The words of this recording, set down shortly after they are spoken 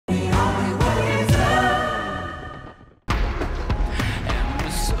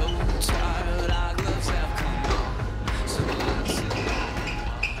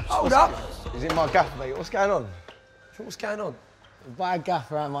Hold up. He's in my gaff, mate. What's going on? What's going on? Buy a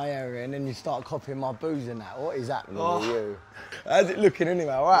gaff around my area and then you start copying my booze and that. What is happening with you? How's it looking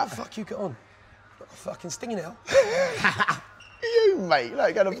anyway, all right? What the fuck you got on? Got a fucking stinging out. You, mate,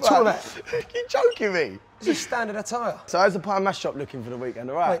 like, gonna you joking me? It's a standard attire. So how's the pie and mash shop looking for the weekend,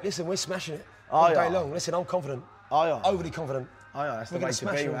 all right? Mate, listen, we're smashing it all day long. Listen, I'm confident. Oh, yeah. Overly confident. Oh, yeah, that's the We're way gonna to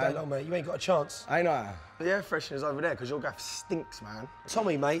smash be, it all day man. long, mate. You ain't got a chance. I know. The air freshener's over there because your gaff stinks, man.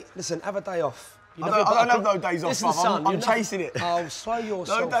 Tommy, mate, listen, have a day off. I don't have no days off, Listen, bruv. son, I'm chasing it. Oh, slow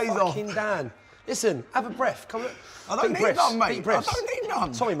yourself No days fucking off. down. Listen, have a breath. Come on. I don't need none, mate. Deep breaths. I don't need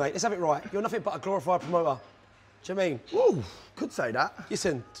none. Tommy, mate, let's have it right. You're nothing but a glorified promoter. Do you know what I mean? Ooh, could say that.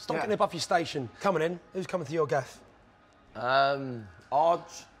 Listen, stop getting above your station. Coming in. Who's coming to your gaff?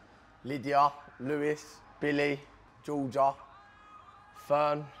 Arj, Lydia, Lewis, Billy, Georgia,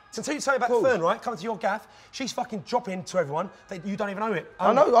 Fern. So until you tell me about Fern, right, coming to your gaff, she's fucking dropping to everyone that you don't even know it.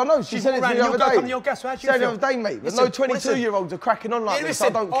 I know. She said it to me the other day. Come to your gaff, so how do you feel? She said it the other day, mate. But no 22-year-olds are cracking on like this. I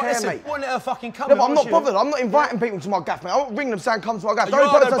don't care, mate. Wouldn't let her fucking come. No, but I'm not bothered. I'm not inviting people to my gaff, mate. I won't ring them saying come to my gaff. The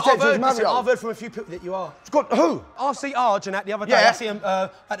only person I said to was Mario. I've heard from a few people that you are. Who? I see Arj and that the other day. I see him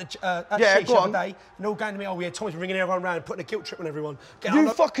at the Sheesh the other day, and all going to me, oh yeah, Tommy's ringing everyone around and putting a guilt trip on everyone. You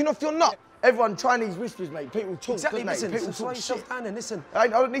fucking off your nut. Everyone trying these whispers, mate. People talk, exactly, listen, people slow talk yourself shit. down and listen. I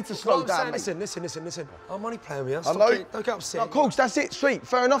don't need to slow down, mate. Listen. I'm only playing with you. I know. Don't get upset. Of course, that's it. Sweet.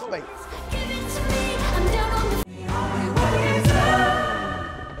 Fair enough, mate.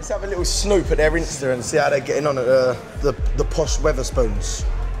 Let's have a little snoop at their Insta and see how they're getting on at the posh Weatherspoons.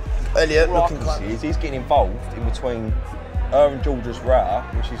 Elliot, looking kind of... He's getting involved in between her and Georgia's router,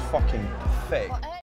 which is fucking pathetic.